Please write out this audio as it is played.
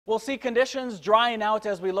We'll see conditions drying out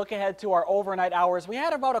as we look ahead to our overnight hours. We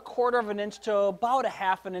had about 1/4 of an inch to about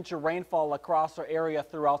 1/2 an inch of rainfall across our area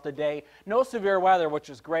throughout the day. No severe weather, which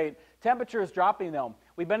is great. Temperatures dropping though.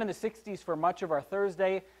 We've been in the 60s for much of our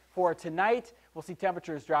Thursday. For tonight, we'll see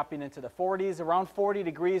temperatures dropping into the 40s, around 40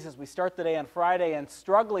 degrees as we start the day on Friday, and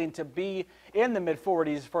struggling to be in the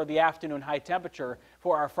mid-40s for the afternoon high temperature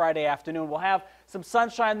for our Friday afternoon. We'll have some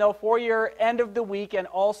sunshine though for your end of the week and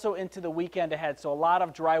also into the weekend ahead. So a lot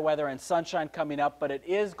of dry weather and sunshine coming up, but it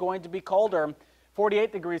is going to be colder.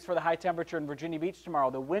 48 degrees for the high temperature in Virginia Beach tomorrow.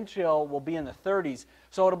 The wind chill will be in the 30s,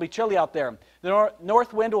 so it'll be chilly out there. The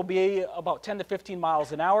north wind will be about 10 to 15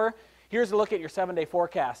 miles an hour. Here's a look at your 7-day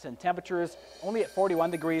forecast, and temperatures only at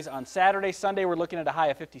 41 degrees on Saturday. Sunday, we're looking at a high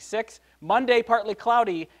of 56. Monday, partly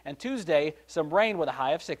cloudy, and Tuesday, some rain with a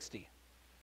high of 60.